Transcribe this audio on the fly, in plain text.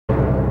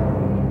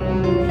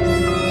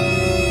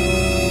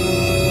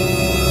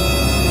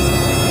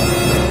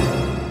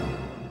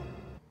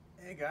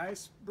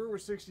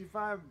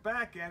brewer65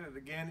 back at it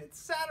again. It's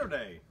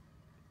Saturday,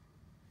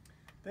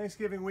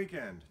 Thanksgiving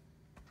weekend,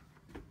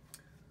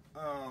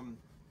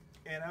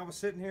 and I was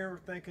sitting here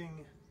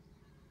thinking,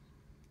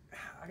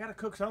 I gotta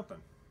cook something.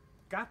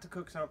 Got to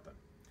cook something.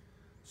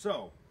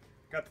 So,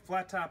 got the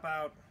flat top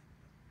out.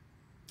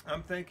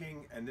 I'm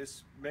thinking, and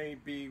this may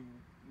be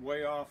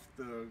way off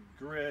the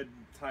grid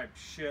type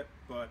shit,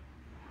 but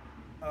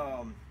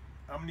I'm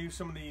gonna use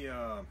some of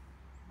the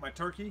my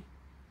turkey,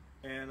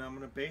 and I'm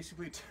gonna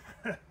basically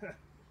I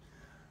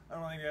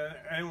don't think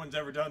anyone's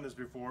ever done this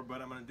before,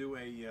 but I'm gonna do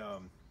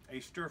a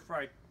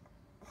stir-fried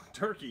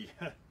turkey.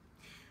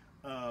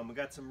 I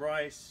got some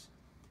rice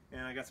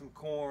and I got some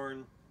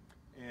corn,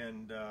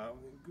 and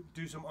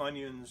do some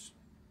onions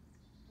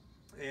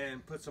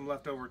and put some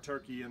leftover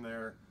turkey in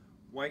there,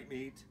 white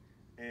meat,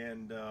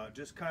 and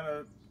just kind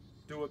of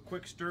do a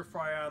quick stir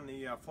fry on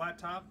the flat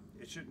top.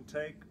 It shouldn't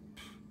take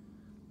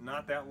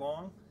not that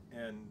long,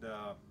 and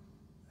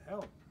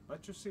hell,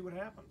 let's just see what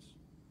happens.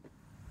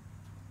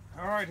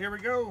 All right, here we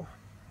go.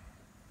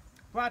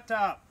 Flat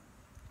top,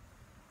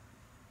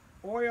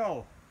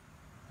 oil.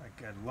 I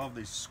love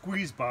these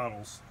squeeze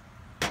bottles.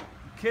 You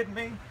kidding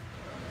me?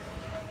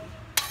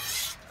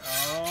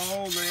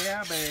 Oh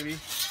yeah, baby.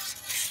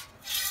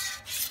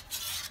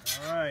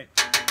 All right.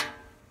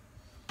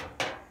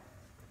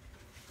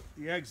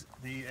 The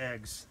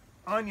eggs,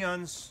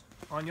 onions.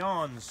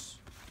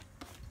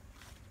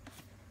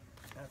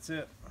 That's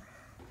it.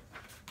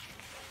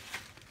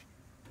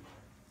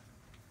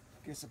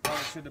 Guess it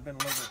probably should have been a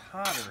little bit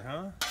hotter,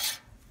 huh?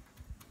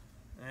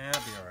 Yeah,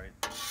 it'll be all right.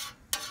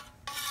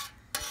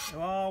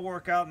 It'll all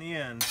work out in the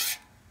end.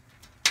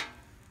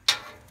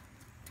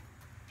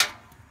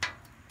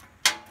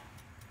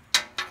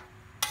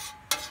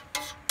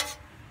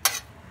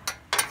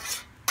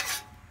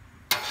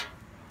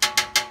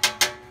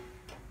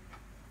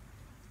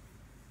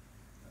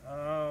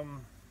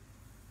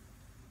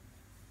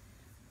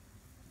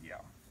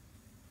 Yeah.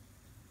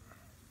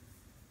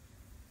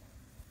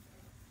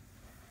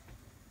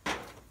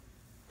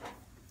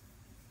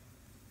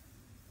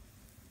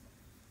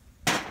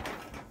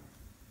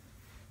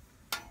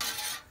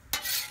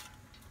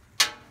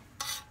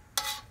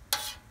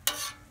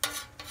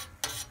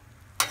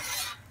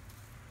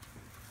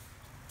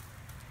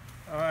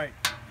 All right.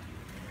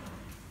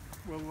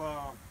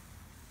 We'll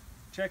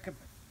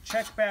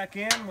check back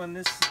in when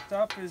this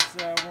stuff is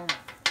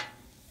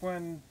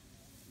when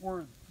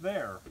we're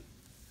there.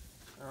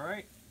 All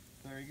right,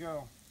 there you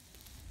go.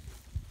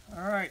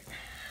 All right,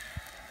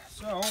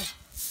 so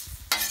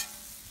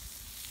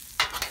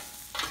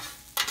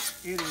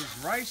it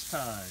is rice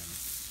time.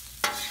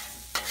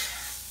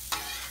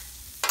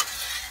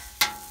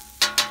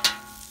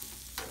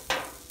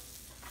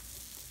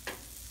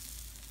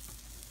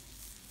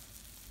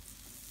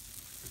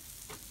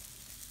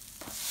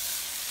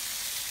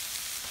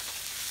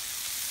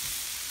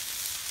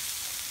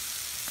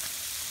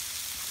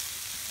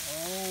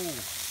 Oh,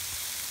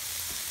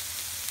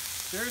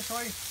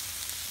 seriously?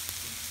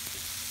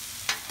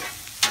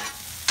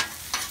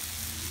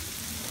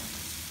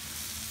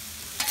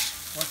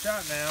 Watch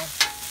out now.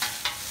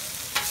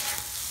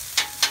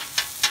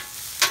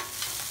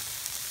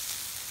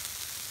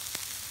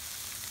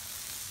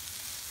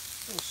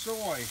 Little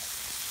soy.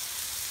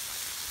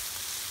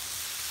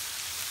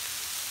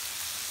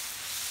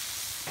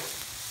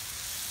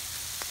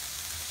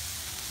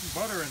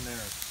 Some butter in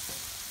there.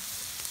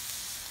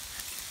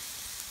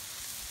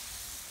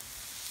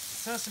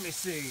 Sesame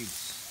seeds.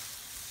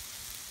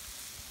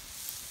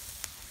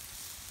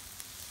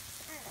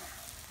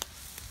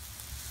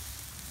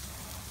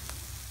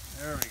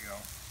 There we go.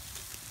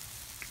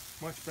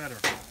 Much better.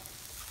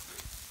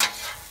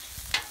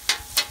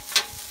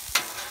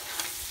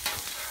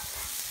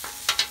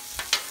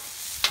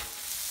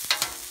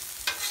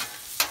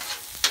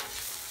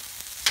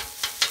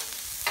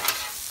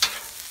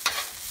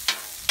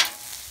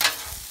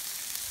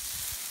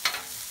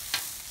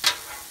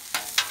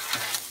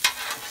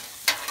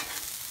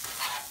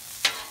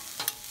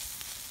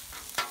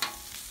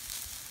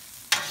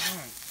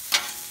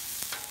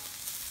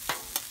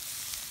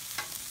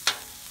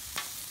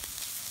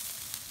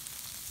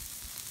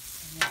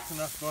 That's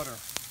enough butter.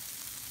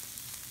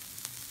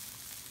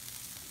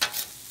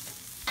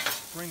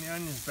 Bring the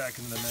onions back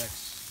into the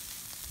mix.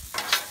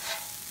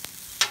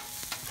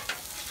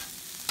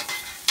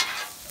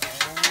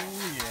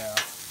 Oh yeah.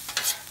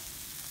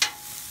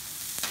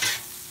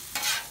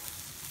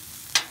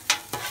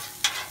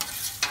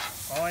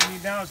 All I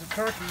need now is a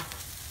turkey,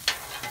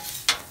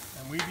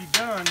 and we be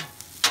done.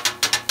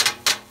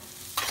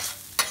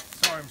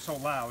 Sorry I'm so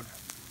loud.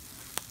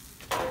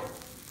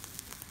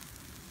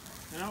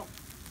 Nope.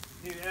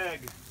 Need an egg.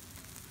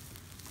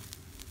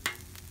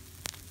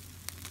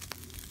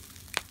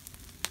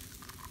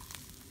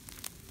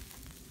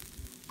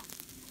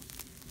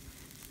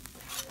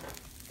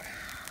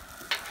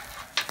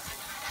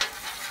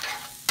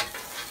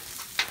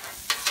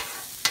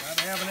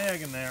 Gotta have an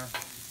egg in there.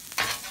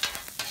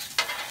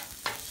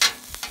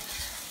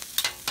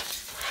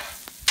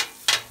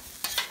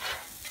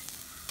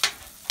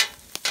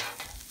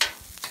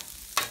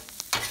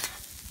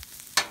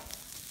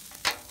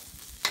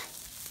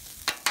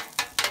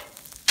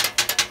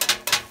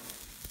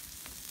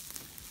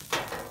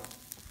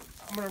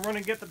 I'm gonna run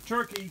and get the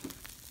turkey.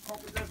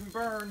 Hope it doesn't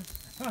burn.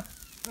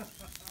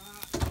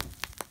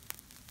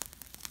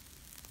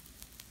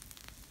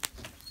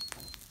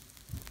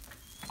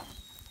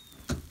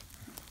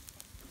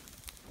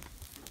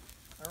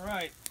 All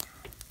right,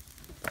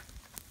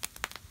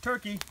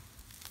 turkey.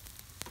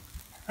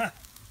 I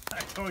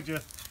told you,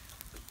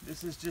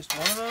 this is just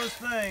one of those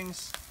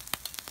things,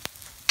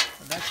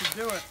 and that should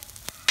do it.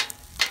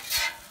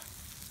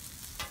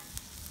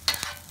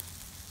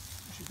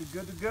 Should be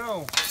good to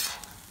go.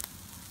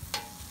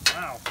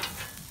 Wow.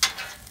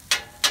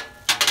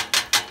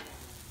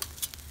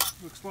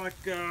 Looks like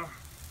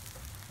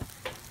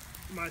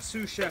my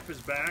sous chef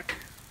is back.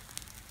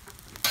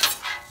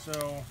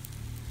 So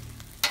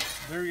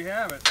there you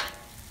have it.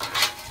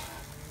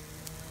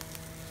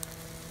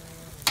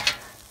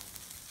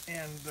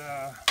 And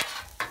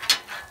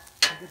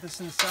get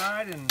this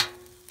inside and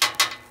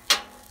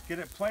get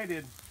it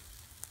plated,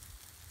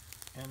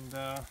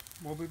 and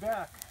we'll be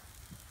back.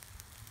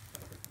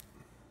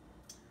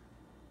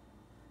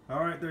 All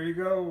right, there you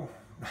go.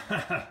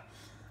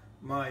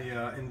 My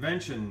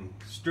invention,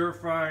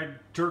 stir-fried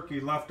turkey,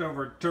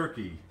 leftover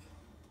turkey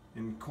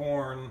in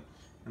corn,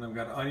 and I've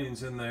got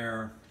onions in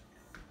there.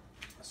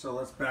 So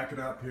let's back it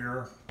up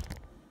here.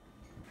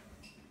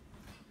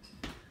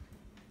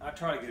 I'll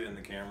try to get it in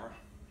the camera.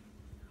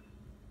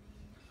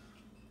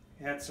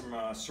 Had some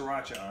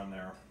sriracha on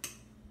there.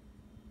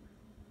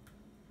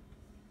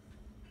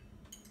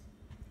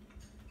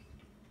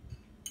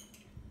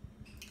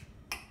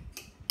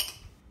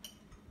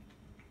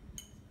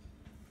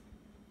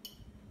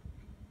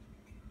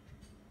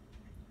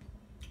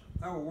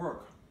 That will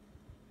work.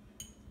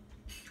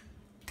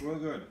 Real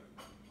good.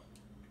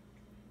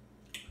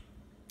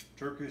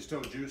 Turkey is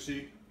still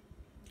juicy.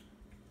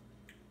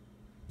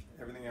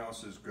 Everything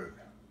else is good.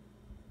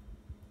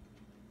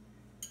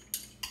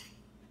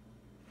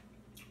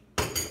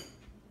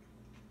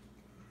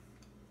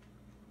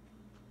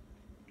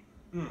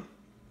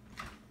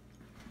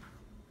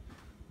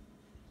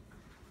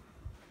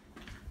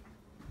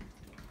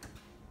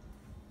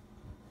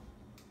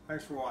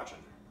 Thanks for watching.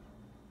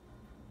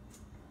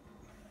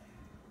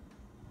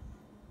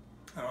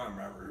 I don't have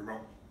my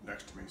remote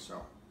next to me,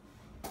 so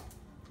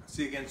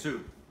see you again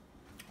soon.